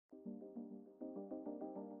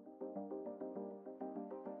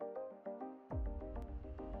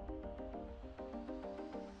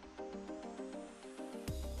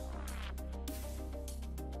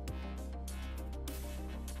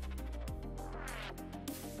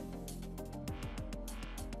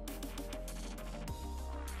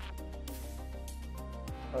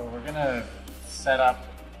So we're going to set up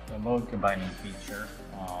the load combining feature,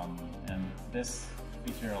 and this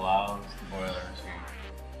feature allows the boiler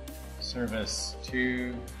to service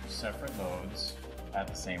two separate loads at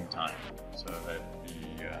the same time, so that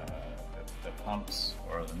the pumps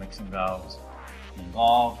or the mixing valves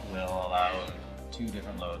involved will allow two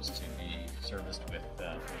different loads to be serviced with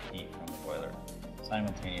heat from the boiler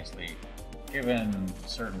simultaneously, given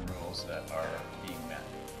certain rules that are being met.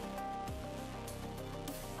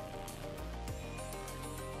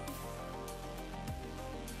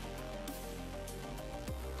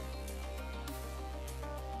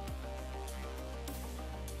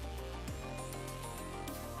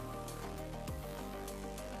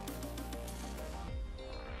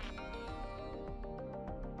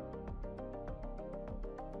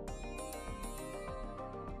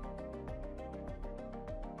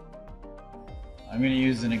 I'm going to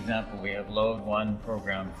use an example. We have load 1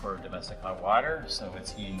 programmed for domestic hot water, so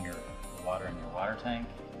it's heating your water in your water tank,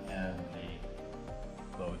 and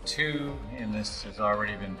the load 2 in this has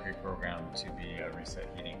already been pre-programmed to be a reset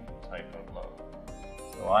heating type of load.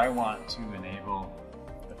 So I want to enable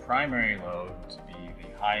the primary load to be the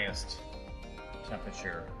highest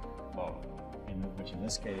temperature load, which in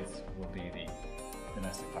this case will be the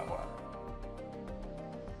domestic hot water.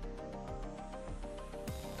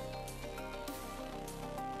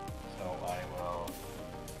 I will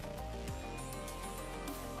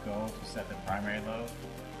go to set the primary load.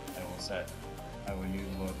 I will use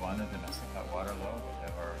load 1, the domestic hot water load, which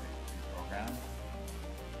I've already programmed.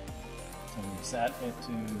 So we set it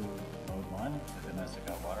to load 1, the domestic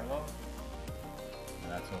hot water load,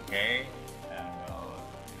 and that's okay. And we'll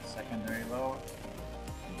do the secondary load,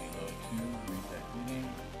 load 2, reset heating,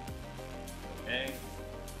 okay.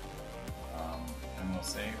 And we'll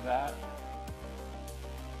save that.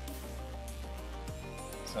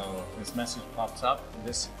 So this message pops up.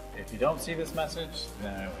 If you don't see this message,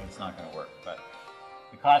 then it's not going to work. But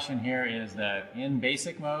the caution here is that in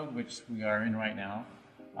basic mode, which we are in right now,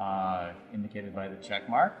 indicated by the check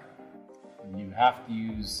mark, you have to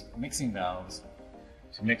use mixing valves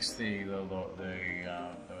to mix the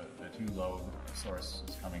two load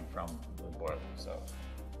sources coming from the boiler. So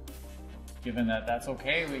given that that's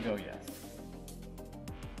okay, we go yes.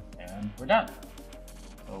 And we're done.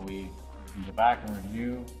 So we can go back and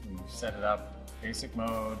review. We set it up basic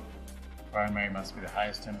mode. Primary must be the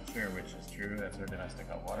highest temperature, which is true. That's our domestic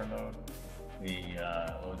hot water load. The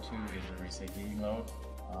load 2 is the reset heating load.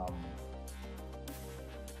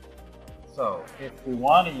 So if we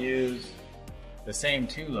want to use the same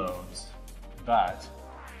two loads, but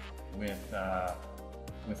with the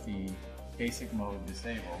basic mode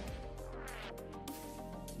disabled,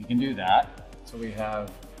 we can do that. So we have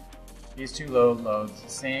these two loads,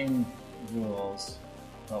 same rules,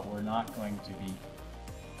 but we're not going to be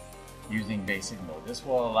using basic mode. This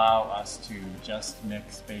will allow us to just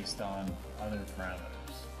mix based on other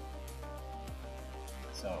parameters.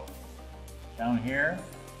 So down here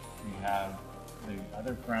we have the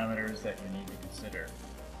other parameters that you need to consider.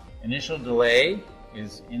 Initial delay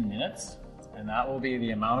is in minutes, and that will be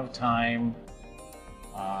the amount of time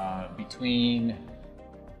between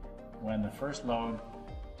when the first load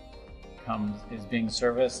is being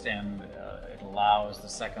serviced and it allows the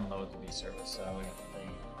second load to be serviced. So the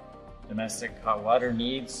domestic hot water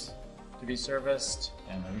needs to be serviced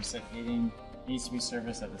and the reset heating needs to be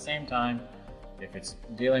serviced at the same time. If it's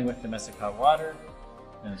dealing with domestic hot water,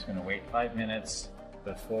 then it's going to wait 5 minutes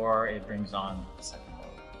before it brings on the second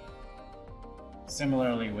load.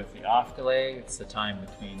 Similarly with the off delay, it's the time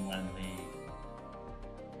between when the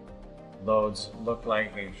loads look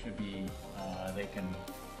like they should be,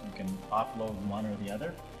 you can offload one or the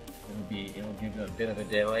other. It'll give a bit of a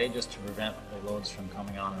delay just to prevent the loads from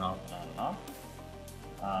coming on and off and on and off.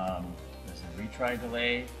 There's a retry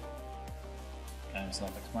delay, kind of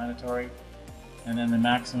self-explanatory, and then the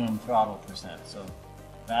maximum throttle percent. So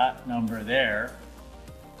that number there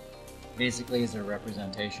basically is a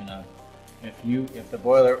representation of if the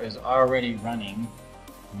boiler is already running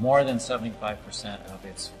more than 75% of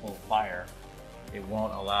its full fire, it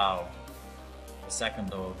won't allow the second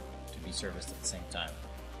load to be serviced at the same time.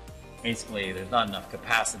 Basically, there's not enough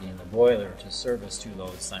capacity in the boiler to service two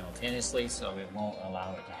loads simultaneously, so it won't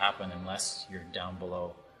allow it to happen unless you're down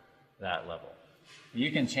below that level.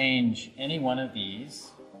 You can change any one of these.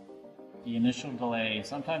 The initial delay,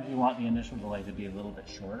 sometimes you want the initial delay to be a little bit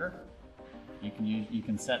shorter. You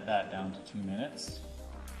can set that down to 2 minutes.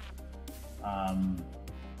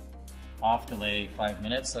 Off delay 5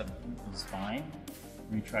 minutes is fine.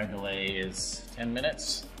 Retry delay is 10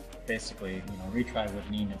 minutes. Basically, retry would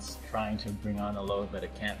mean it's trying to bring on a load, but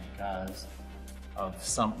it can't because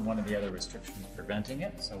one of the other restrictions preventing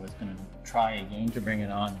it. So it's going to try again to bring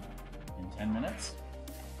it on in 10 minutes.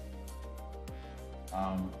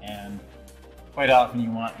 And quite often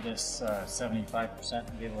you want this 75%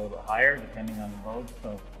 to be a little bit higher depending on the load.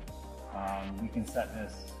 So we can set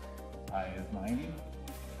this high as 90.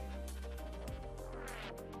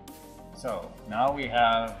 So now we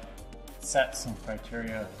have set some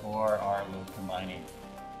criteria for our load combining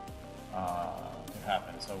to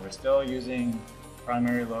happen. So we're still using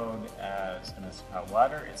primary load as an hot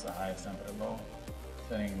water. It's the highest temperature load.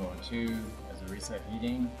 Setting load 2 as a reset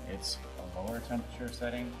heating. It's a lower temperature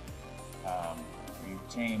setting. We've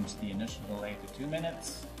changed the initial delay to 2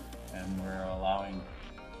 minutes, and we're allowing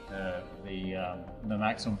the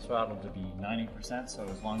maximum throttle to be 90%. So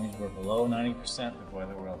as long as we're below 90%, the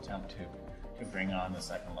boiler will attempt to bring on the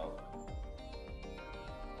second load.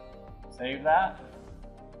 Save that,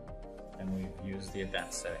 and we've used the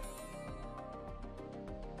advanced setting.